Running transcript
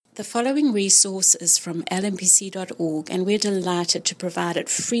The following resource is from lmpc.org, and we're delighted to provide it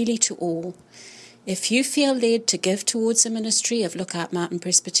freely to all. If you feel led to give towards the ministry of Lookout Mountain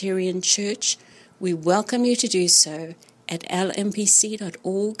Presbyterian Church, we welcome you to do so at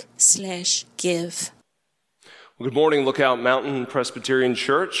lmpc.org/give. Good morning, Lookout Mountain Presbyterian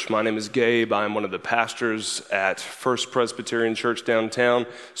Church. My name is Gabe. I'm one of the pastors at First Presbyterian Church downtown.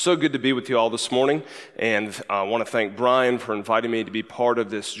 So good to be with you all this morning. And I want to thank Brian for inviting me to be part of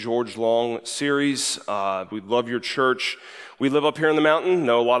this George Long series. We love your church. We live up here in the mountain,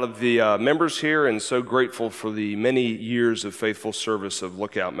 know a lot of the members here, and so grateful for the many years of faithful service of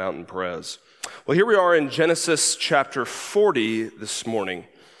Lookout Mountain Pres. Well, here we are in Genesis chapter 40 this morning.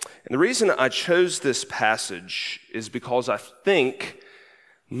 And the reason I chose this passage is because I think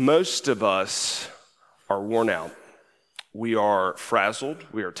most of us are worn out. We are frazzled,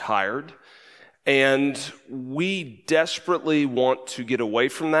 we are tired, and we desperately want to get away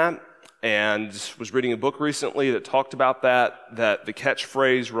from that. And was reading a book recently that talked about that the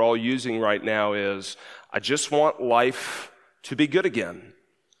catchphrase we're all using right now is, I just want life to be good again.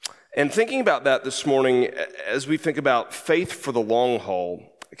 And thinking about that this morning, as we think about faith for the long haul,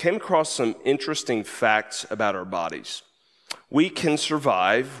 I came across some interesting facts about our bodies. We can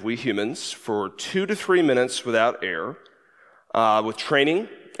survive, we humans, for 2 to 3 minutes without air. With training,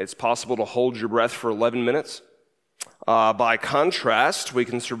 it's possible to hold your breath for 11 minutes. By contrast, we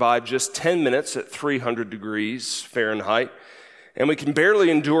can survive just 10 minutes at 300 degrees Fahrenheit, and we can barely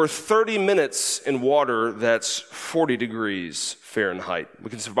endure 30 minutes in water that's 40 degrees Fahrenheit. We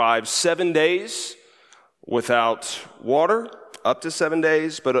can survive 7 days without water, up to 7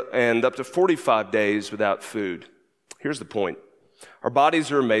 days, and up to 45 days without food. Here's the point. Our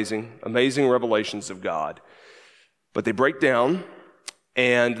bodies are amazing revelations of God, but they break down,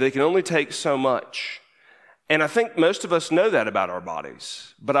 and they can only take so much. And I think most of us know that about our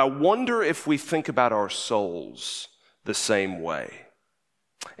bodies, but I wonder if we think about our souls the same way.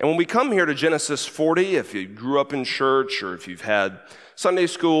 And when we come here to Genesis 40, if you grew up in church or if you've had Sunday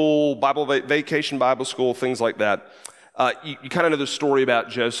school, vacation Bible school, things like that, you kind of know the story about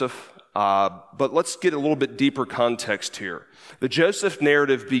Joseph, but let's get a little bit deeper context here. The Joseph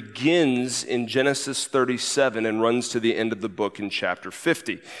narrative begins in Genesis 37 and runs to the end of the book in chapter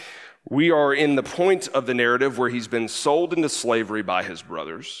 50. We are in the point of the narrative where he's been sold into slavery by his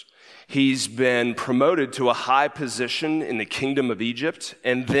brothers. He's been promoted to a high position in the kingdom of Egypt,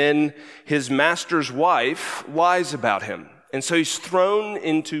 and then his master's wife lies about him. And so he's thrown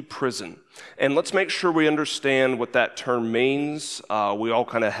into prison. And let's make sure we understand what that term means. We all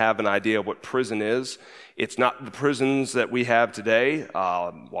kind of have an idea of what prison is. It's not the prisons that we have today.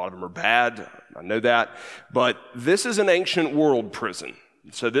 A lot of them are bad, I know that. But this is an ancient world prison.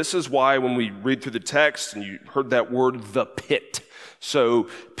 So this is why when we read through the text, and you heard that word, the pit. So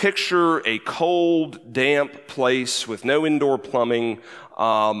picture a cold, damp place with no indoor plumbing,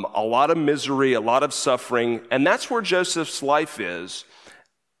 a lot of misery, a lot of suffering, and that's where Joseph's life is.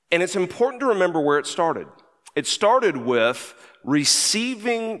 And it's important to remember where it started. It started with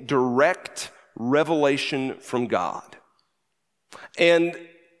receiving direct revelation from God. And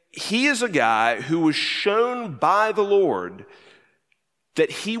he is a guy who was shown by the Lord that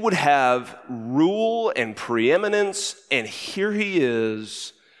he would have rule and preeminence, and here he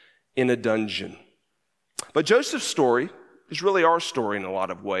is in a dungeon. But Joseph's story is really our story in a lot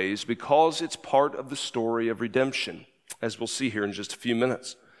of ways because it's part of the story of redemption, as we'll see here in just a few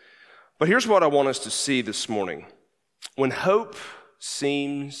minutes. But here's what I want us to see this morning. When hope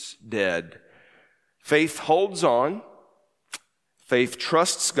seems dead, faith holds on, faith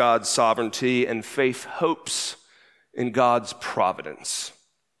trusts God's sovereignty, and faith hopes in God's providence.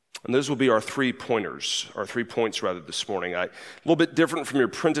 And those will be our 3 points this morning. A little bit different from your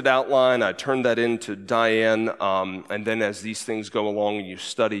printed outline. I turned that into Diane, and then as these things go along and you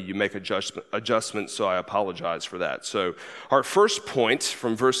study, you make adjustments, so I apologize for that. So our first point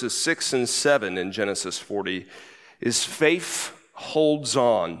from verses 6 and 7 in Genesis 40 is faith holds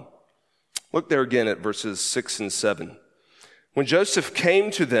on. Look there again at verses 6 and 7. When Joseph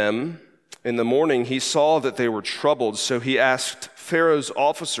came to them in the morning, he saw that they were troubled, so he asked Pharaoh's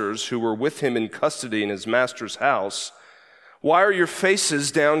officers who were with him in custody in his master's house, "Why are your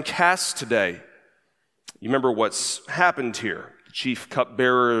faces downcast today?" You remember what's happened here. The chief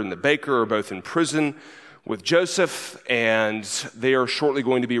cupbearer and the baker are both in prison with Joseph, and they are shortly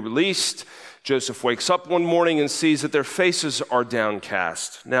going to be released. Joseph wakes up one morning and sees that their faces are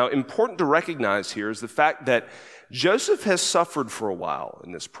downcast. Now, important to recognize here is the fact that Joseph has suffered for a while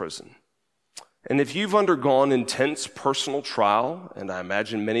in this prison. And if you've undergone intense personal trial, and I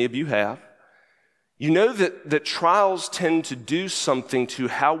imagine many of you have, You know that trials tend to do something to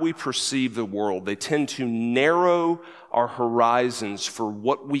how we perceive the world. They tend to narrow our horizons for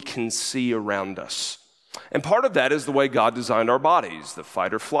what we can see around us. And part of that is the way God designed our bodies, the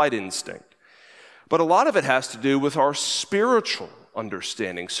fight or flight instinct. But a lot of it has to do with our spiritual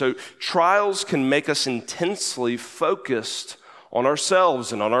understanding. So trials can make us intensely focused on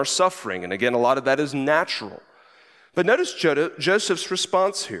ourselves and on our suffering. And again, a lot of that is natural. But notice Joseph's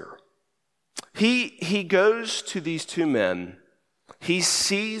response here. He goes to these two men. He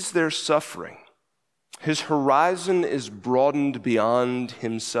sees their suffering. His horizon is broadened beyond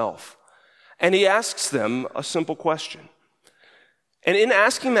himself. And he asks them a simple question. And in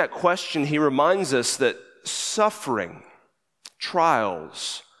asking that question, he reminds us that suffering,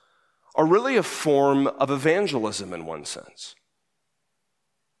 trials, are really a form of evangelism in one sense.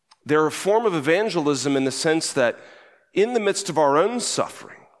 They're a form of evangelism in the sense that in the midst of our own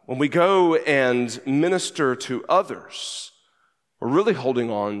suffering, when we go and minister to others, we're really holding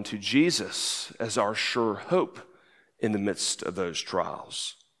on to Jesus as our sure hope in the midst of those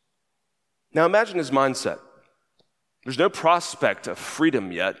trials. Now imagine his mindset. There's no prospect of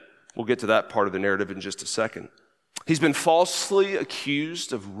freedom yet. We'll get to that part of the narrative in just a second. He's been falsely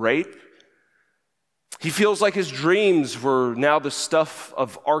accused of rape. He feels like his dreams were now the stuff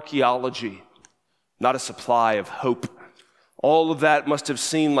of archaeology, not a supply of hope. All of that must have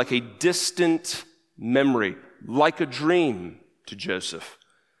seemed like a distant memory, like a dream to Joseph.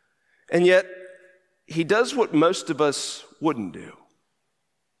 And yet, he does what most of us wouldn't do.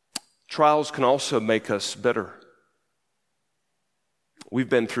 Trials can also make us bitter. We've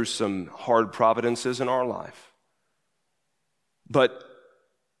been through some hard providences in our life. But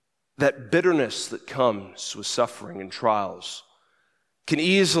that bitterness that comes with suffering and trials can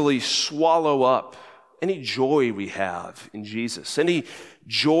easily swallow up any joy we have in Jesus, any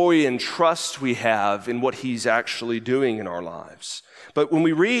joy and trust we have in what he's actually doing in our lives. But when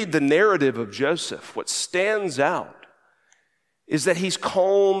we read the narrative of Joseph, what stands out is that he's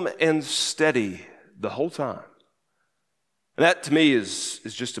calm and steady the whole time. And that to me is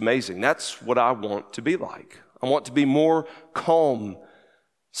just amazing. That's what I want to be like. I want to be more calm,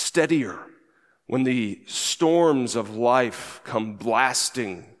 steadier when the storms of life come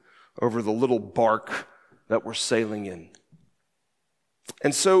blasting over the little bark that we're sailing in.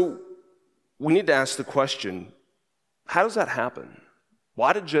 And so we need to ask the question, how does that happen?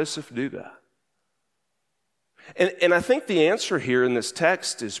 Why did Joseph do that? And I think the answer here in this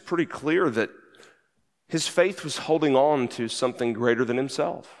text is pretty clear, that his faith was holding on to something greater than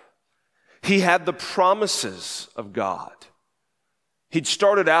himself. He had the promises of God. He'd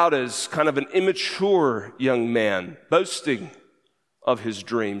started out as kind of an immature young man, boasting of his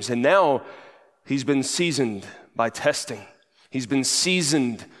dreams. And now he's been seasoned by testing. He's been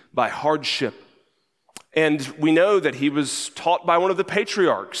seasoned by hardship. And we know that he was taught by one of the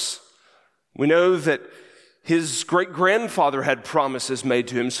patriarchs. We know that his great-grandfather had promises made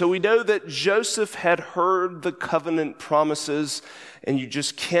to him. So we know that Joseph had heard the covenant promises, and you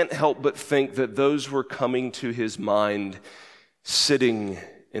just can't help but think that those were coming to his mind sitting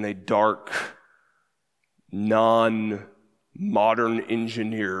in a dark, non-modern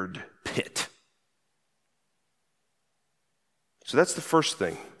engineered pit. So that's the first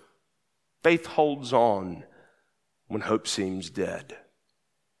thing. Faith holds on when hope seems dead.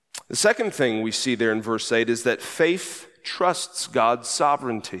 The second thing we see there in verse 8 is that faith trusts God's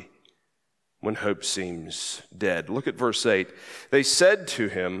sovereignty when hope seems dead. Look at verse 8. They said to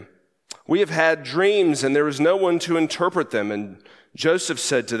him, "We have had dreams, and there is no one to interpret them." And Joseph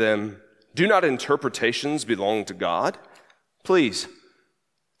said to them, "Do not interpretations belong to God? Please,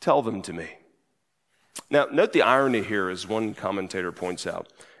 tell them to me." Now, note the irony here, as one commentator points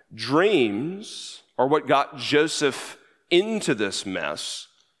out. Dreams are what got Joseph into this mess,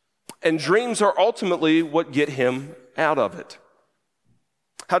 and dreams are ultimately what get him out of it.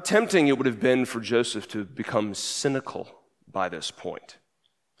 How tempting it would have been for Joseph to become cynical by this point.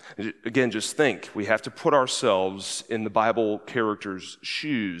 Again, just think, we have to put ourselves in the Bible character's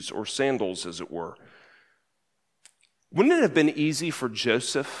shoes or sandals, as it were. Wouldn't it have been easy for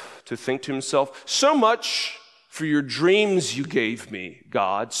Joseph to think to himself, so much for your dreams you gave me,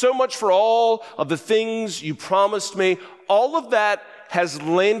 God, so much for all of the things you promised me, all of that has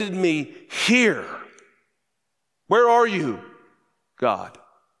landed me here. Where are you, God?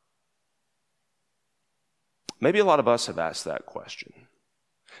 Maybe a lot of us have asked that question.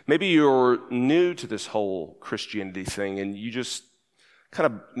 Maybe you're new to this whole Christianity thing and you just kind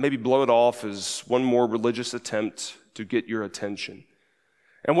of maybe blow it off as one more religious attempt to get your attention.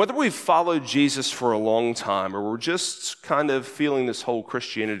 And whether we've followed Jesus for a long time or we're just kind of feeling this whole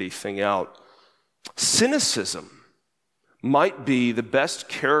Christianity thing out, Cynicism might be the best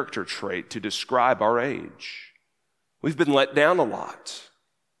character trait to describe our age. We've been let down a lot.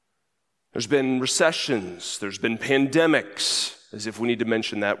 There's been recessions, there's been pandemics, as if we need to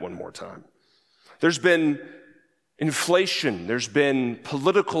mention that one more time. There's been inflation, there's been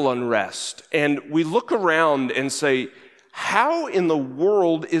political unrest, and we look around and say, how in the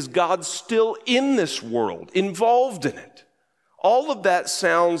world is God still in this world, involved in it? All of that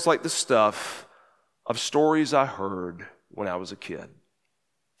sounds like the stuff of stories I heard when I was a kid.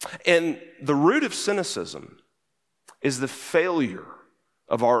 And the root of cynicism is the failure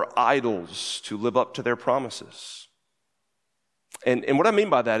of our idols to live up to their promises. And what I mean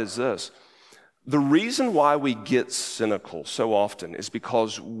by that is this. The reason why we get cynical so often is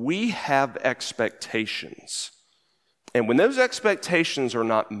because we have expectations. And when those expectations are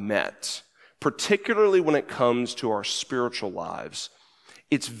not met, particularly when it comes to our spiritual lives,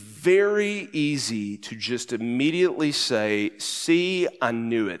 it's very easy to just immediately say, see, I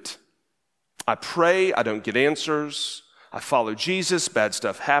knew it. I pray, I don't get answers. I follow Jesus, bad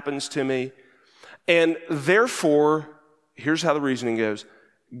stuff happens to me. And therefore, here's how the reasoning goes.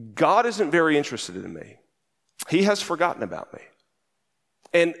 God isn't very interested in me. He has forgotten about me.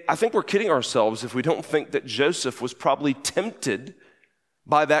 And I think we're kidding ourselves if we don't think that Joseph was probably tempted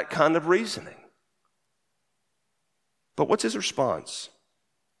by that kind of reasoning. But what's his response?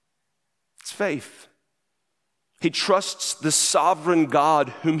 It's faith. He trusts the sovereign God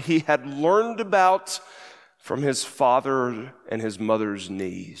whom he had learned about from his father and his mother's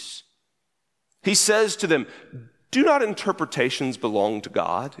knees. He says to them, do not interpretations belong to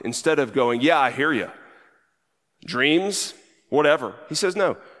God? Instead of going, yeah, I hear you. Dreams, whatever. He says,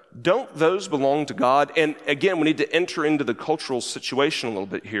 no, don't those belong to God? And again, we need to enter into the cultural situation a little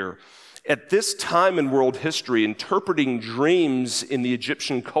bit here. At this time in world history, interpreting dreams in the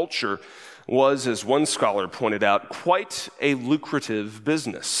Egyptian culture was, as one scholar pointed out, quite a lucrative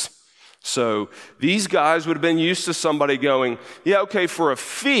business. So these guys would have been used to somebody going, yeah, okay, for a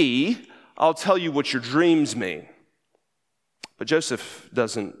fee, I'll tell you what your dreams mean. But Joseph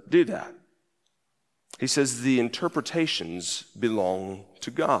doesn't do that. He says the interpretations belong to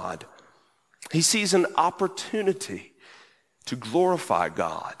God. He sees an opportunity to glorify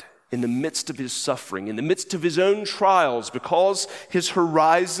God in the midst of his suffering, in the midst of his own trials, because his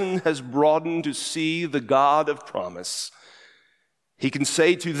horizon has broadened to see the God of promise. He can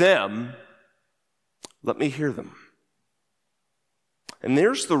say to them, let me hear them. And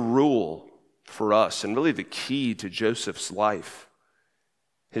there's the rule for us, and really the key to Joseph's life.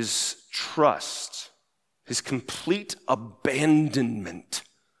 His trust, his complete abandonment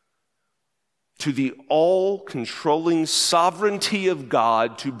to the all-controlling sovereignty of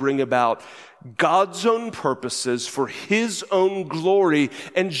God to bring about God's own purposes for his own glory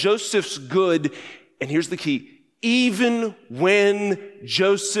and Joseph's good. And here's the key. Even when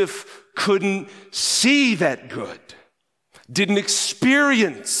Joseph couldn't see that good, didn't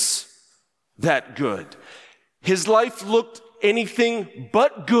experience that good, his life looked anything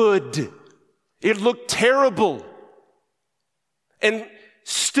but good. It looked terrible. And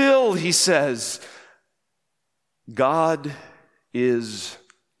still, he says, God is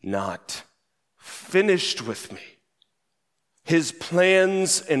not finished with me. His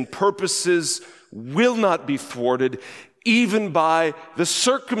plans and purposes will not be thwarted, even by the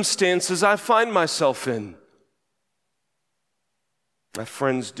circumstances I find myself in. My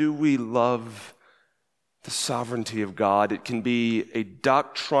friends, do we love the sovereignty of God? It can be a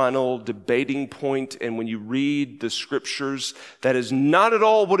doctrinal debating point, and when you read the scriptures, that is not at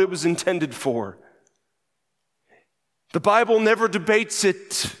all what it was intended for. The Bible never debates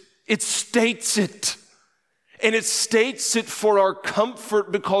it. It states it. And it states it for our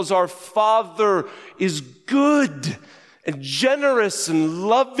comfort because our Father is good and generous and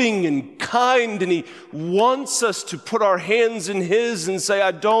loving and kind, and he wants us to put our hands in his and say,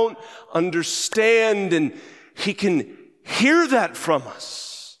 I don't understand, and he can hear that from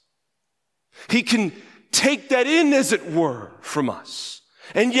us. He can take that in, as it were, from us.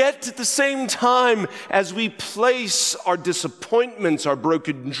 And yet, at the same time, as we place our disappointments, our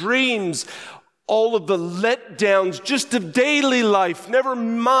broken dreams, all of the letdowns just of daily life, never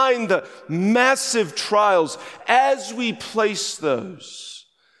mind the massive trials, as we place those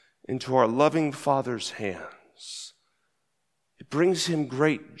into our loving Father's hands, it brings him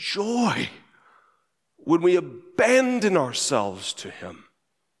great joy when we abandon ourselves to him.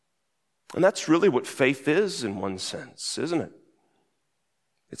 And that's really what faith is in one sense, isn't it?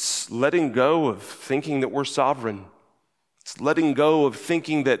 It's letting go of thinking that we're sovereign. It's letting go of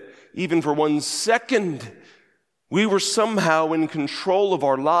thinking that even for 1 second We were somehow in control of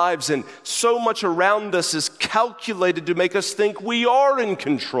our lives, and so much around us is calculated to make us think we are in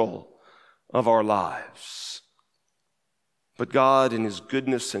control of our lives. But God, in his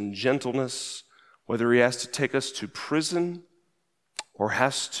goodness and gentleness, whether he has to take us to prison or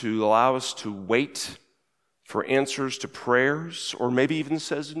has to allow us to wait for answers to prayers, or maybe even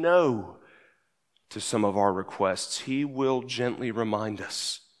says no to some of our requests, he will gently remind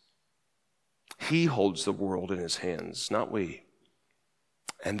us. He holds the world in his hands, not we.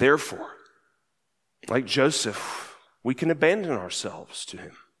 And therefore, like Joseph, we can abandon ourselves to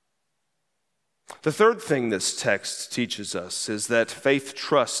him. The third thing this text teaches us is that faith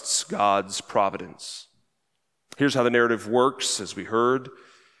trusts God's providence. Here's how the narrative works, as we heard.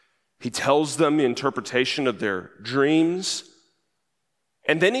 He tells them the interpretation of their dreams.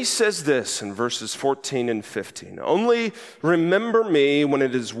 And then he says this in verses 14 and 15. Only remember me when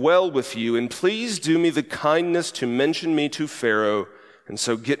it is well with you, and please do me the kindness to mention me to Pharaoh, and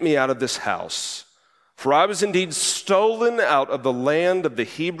so get me out of this house. For I was indeed stolen out of the land of the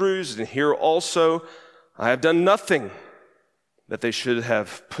Hebrews, and here also I have done nothing that they should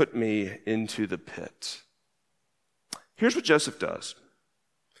have put me into the pit. Here's what Joseph does.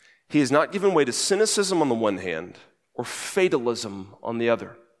 He has not given way to cynicism on the one hand, or fatalism on the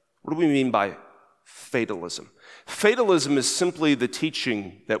other. What do we mean by fatalism? Fatalism is simply the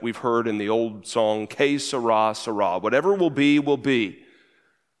teaching that we've heard in the old song, Que sera, sera. Whatever will be, will be.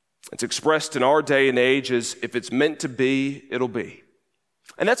 It's expressed in our day and age as if it's meant to be, it'll be.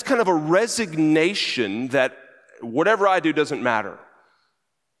 And that's kind of a resignation that whatever I do doesn't matter.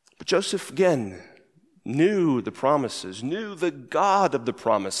 But Joseph, again, knew the promises, knew the God of the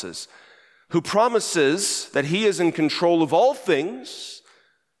promises, who promises that he is in control of all things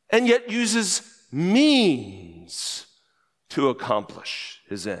and yet uses means to accomplish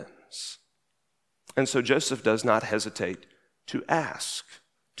his ends. And so Joseph does not hesitate to ask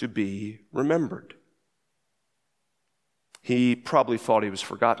to be remembered. He probably thought he was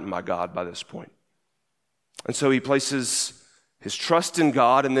forgotten by God by this point. And so he places his trust in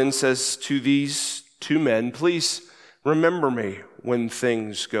God and then says to these two men, please remember me when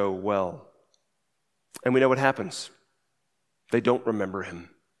things go well. And we know what happens. They don't remember him.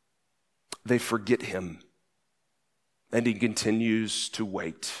 They forget him. And he continues to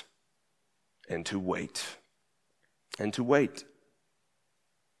wait and to wait and to wait.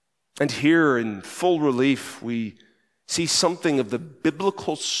 And here in full relief, we see something of the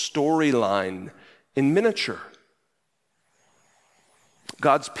biblical storyline in miniature.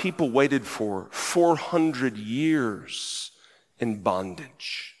 God's people waited for 400 years in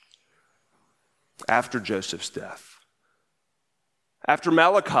bondage after Joseph's death. After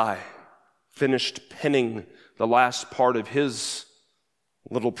Malachi finished penning the last part of his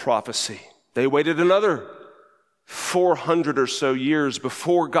little prophecy, they waited another 400 or so years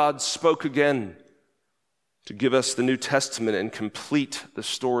before God spoke again to give us the New Testament and complete the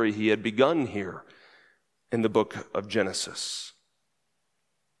story he had begun here in the book of Genesis.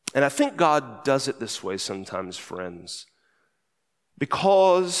 And I think God does it this way sometimes, friends,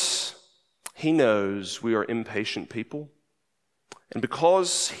 because he knows we are impatient people, and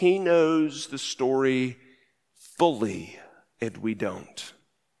because he knows the story fully and we don't.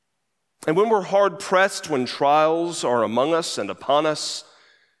 And when we're hard-pressed, when trials are among us and upon us,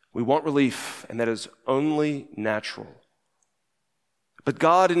 we want relief, and that is only natural. But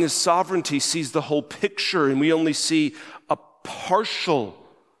God in his sovereignty sees the whole picture, and we only see a partial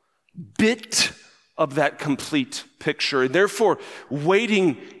bit of that complete picture. And therefore,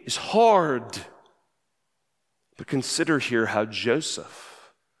 waiting is hard. But consider here how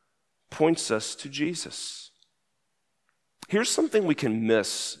Joseph points us to Jesus. Here's something we can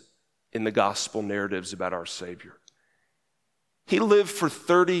miss in the gospel narratives about our Savior. He lived for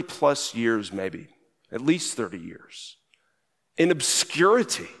 30 plus years, maybe, at least 30 years, in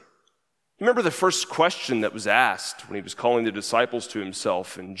obscurity. Remember the first question that was asked when he was calling the disciples to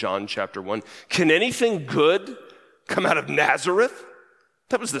himself in John chapter 1? Can anything good come out of Nazareth?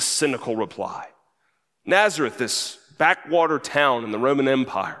 That was the cynical reply. Nazareth, this backwater town in the Roman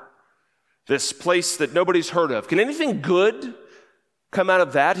Empire, this place that nobody's heard of. Can anything good come out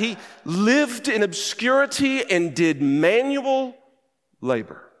of that? He lived in obscurity and did manual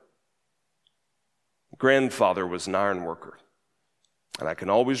labor. Grandfather was an iron worker. And I can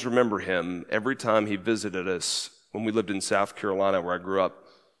always remember him every time he visited us when we lived in South Carolina where I grew up.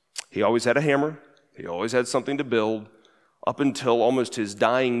 He always had a hammer. He always had something to build up until almost his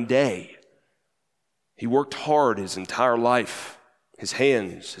dying day. He worked hard his entire life. His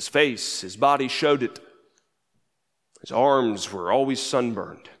hands, his face, his body showed it. His arms were always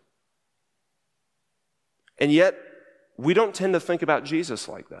sunburned. And yet, we don't tend to think about Jesus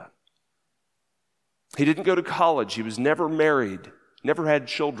like that. He didn't go to college. He was never married, never had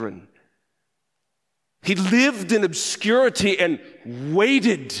children. He lived in obscurity and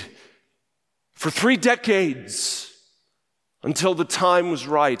waited for 3 decades until the time was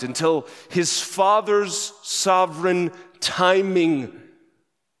right, until his Father's sovereign timing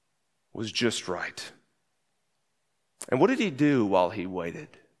was just right. And what did he do while he waited?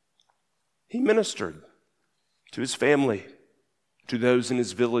 He ministered to his family, to those in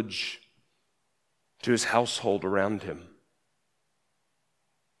his village, to his household around him.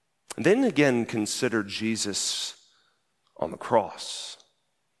 And then again consider Jesus on the cross.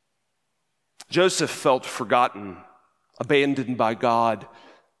 Joseph felt forgotten, abandoned by God,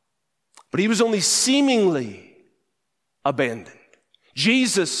 but he was only seemingly abandoned.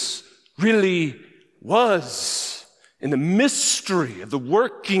 Jesus really was, in the mystery of the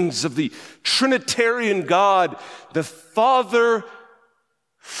workings of the Trinitarian God, the Father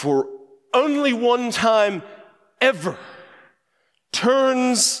for only one time ever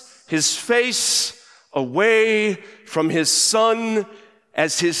turns his face away from his Son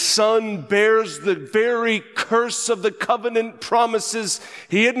as his Son bears the very curse of the covenant promises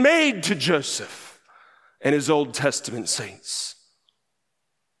he had made to Joseph and his Old Testament saints.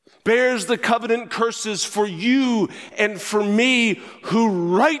 Bears the covenant curses for you and for me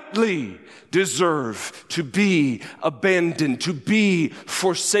who rightly deserve to be abandoned, to be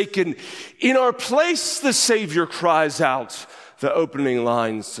forsaken. In our place, the Savior cries out the opening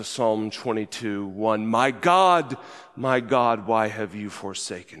lines to Psalm 22:1, my God, why have you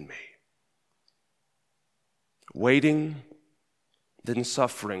forsaken me?" Waiting, then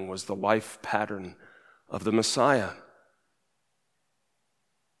suffering was the life pattern of the Messiah.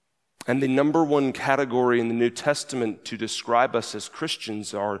 And the number one category in the New Testament to describe us as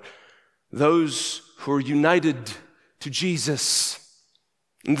Christians are those who are united to Jesus.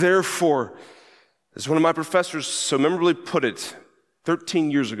 And therefore, as one of my professors so memorably put it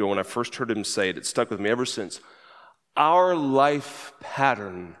 13 years ago when I first heard him say it, it stuck with me ever since. Our life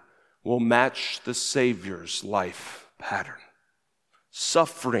pattern will match the Savior's life pattern.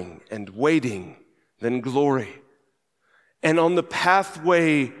 Suffering and waiting, then glory. And on the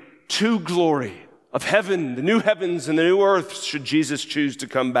pathway to glory of heaven, the new heavens and the new earth, should Jesus choose to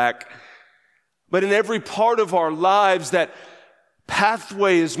come back. But in every part of our lives, that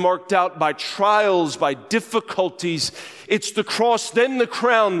pathway is marked out by trials, by difficulties. It's the cross, then the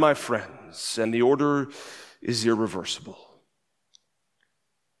crown, my friends, and the order is irreversible.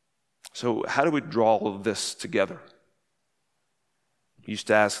 So how do we draw all of this together? I used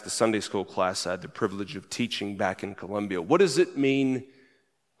to ask the Sunday school class I had the privilege of teaching back in Columbia, what does it mean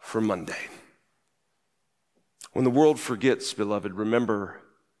for Monday? When the world forgets, beloved, remember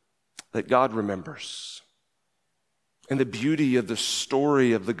that God remembers. And the beauty of the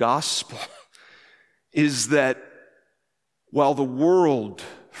story of the gospel is that while the world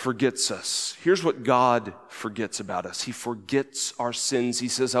forgets us, here's what God forgets about us. He forgets our sins. He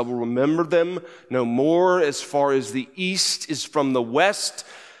says, I will remember them no more. As far as the east is from the west,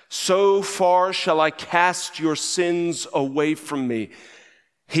 so far shall I cast your sins away from me.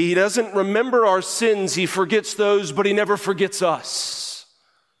 He doesn't remember our sins. He forgets those, but he never forgets us.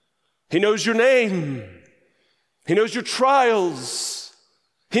 He knows your name. He knows your trials.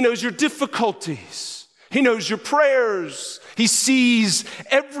 He knows your difficulties. He knows your prayers. He sees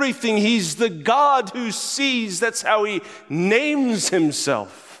everything. He's the God who sees. That's how he names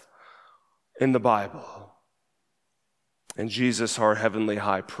himself in the Bible. And Jesus, our heavenly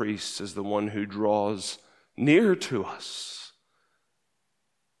high priest, is the one who draws near to us.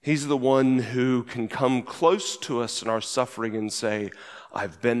 He's the one who can come close to us in our suffering and say,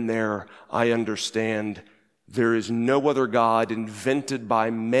 I've been there, I understand. There is no other God invented by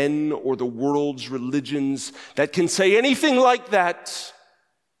men or the world's religions that can say anything like that.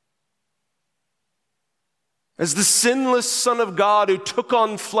 As the sinless Son of God who took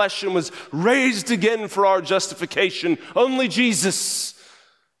on flesh and was raised again for our justification, only Jesus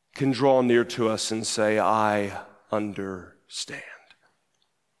can draw near to us and say, I understand.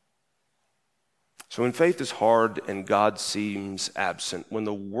 So when faith is hard and God seems absent, when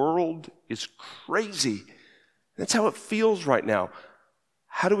the world is crazy, that's how it feels right now.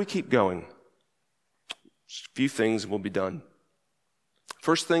 How do we keep going? Just a few things and we'll be done.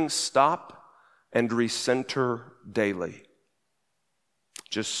 First thing, stop and recenter daily.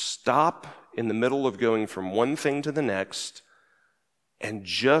 Just stop in the middle of going from one thing to the next, and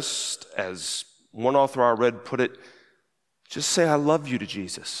just as one author I read put it, just say, I love you to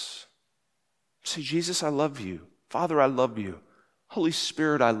Jesus. Say, Jesus, I love you. Father, I love you. Holy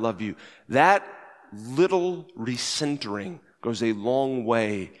Spirit, I love you. That little recentering goes a long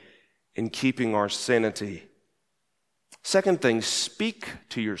way in keeping our sanity. Second thing, speak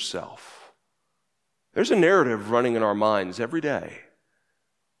to yourself. There's a narrative running in our minds every day.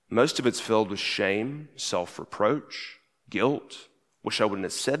 Most of it's filled with shame, self-reproach, guilt. Wish I wouldn't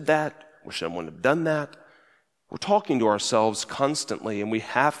have said that. Wish I wouldn't have done that. We're talking to ourselves constantly, and we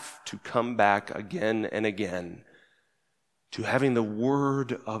have to come back again and again to having the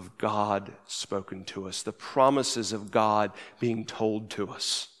word of God spoken to us, the promises of God being told to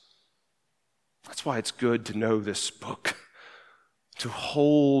us. That's why it's good to know this book, to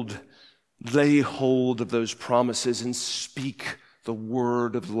lay hold of those promises and speak the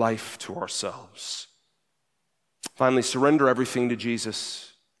word of life to ourselves. Finally, surrender everything to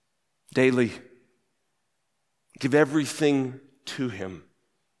Jesus daily. Give everything to him.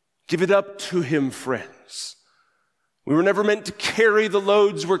 Give it up to him, friends. We were never meant to carry the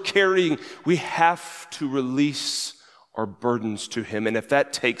loads we're carrying. We have to release our burdens to him. And if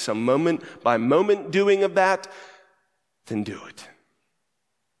that takes a moment by moment doing of that, then do it.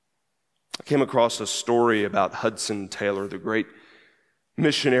 I came across a story about Hudson Taylor, the great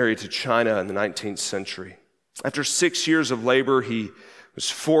missionary to China in the 19th century. After 6 years of labor, he was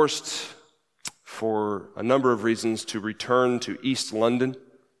forced, for a number of reasons, to return to East London.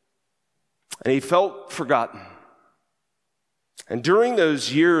 And he felt forgotten. And during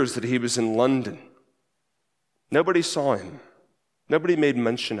those years that he was in London, nobody saw him. Nobody made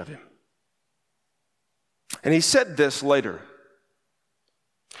mention of him. And he said this later: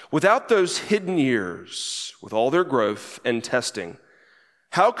 without those hidden years, with all their growth and testing,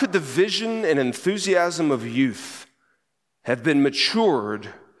 how could the vision and enthusiasm of youth have been matured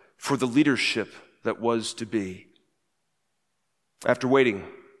for the leadership that was to be? After waiting,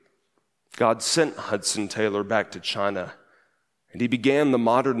 God sent Hudson Taylor back to China, and he began the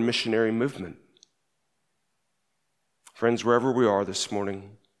modern missionary movement. Friends, wherever we are this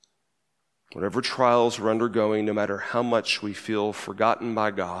morning, whatever trials we're undergoing, no matter how much we feel forgotten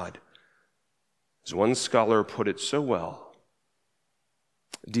by God, as one scholar put it so well,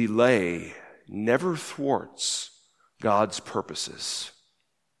 delay never thwarts God's purposes.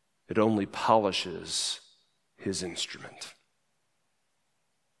 It only polishes his instrument.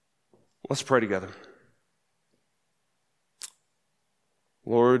 Let's pray together.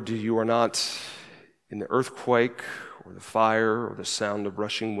 Lord, you are not in the earthquake or the fire or the sound of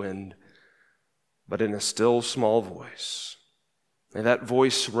rushing wind, but in a still small voice. May that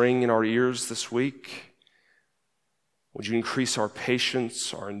voice ring in our ears this week. Would you increase our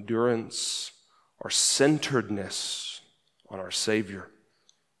patience, our endurance, our centeredness on our Savior?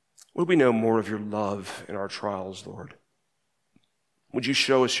 Would we know more of your love in our trials, Lord? Would you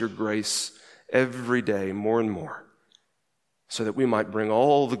show us your grace every day more and more, so that we might bring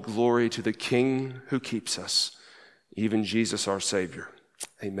all the glory to the King who keeps us, even Jesus our Savior.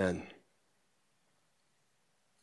 Amen.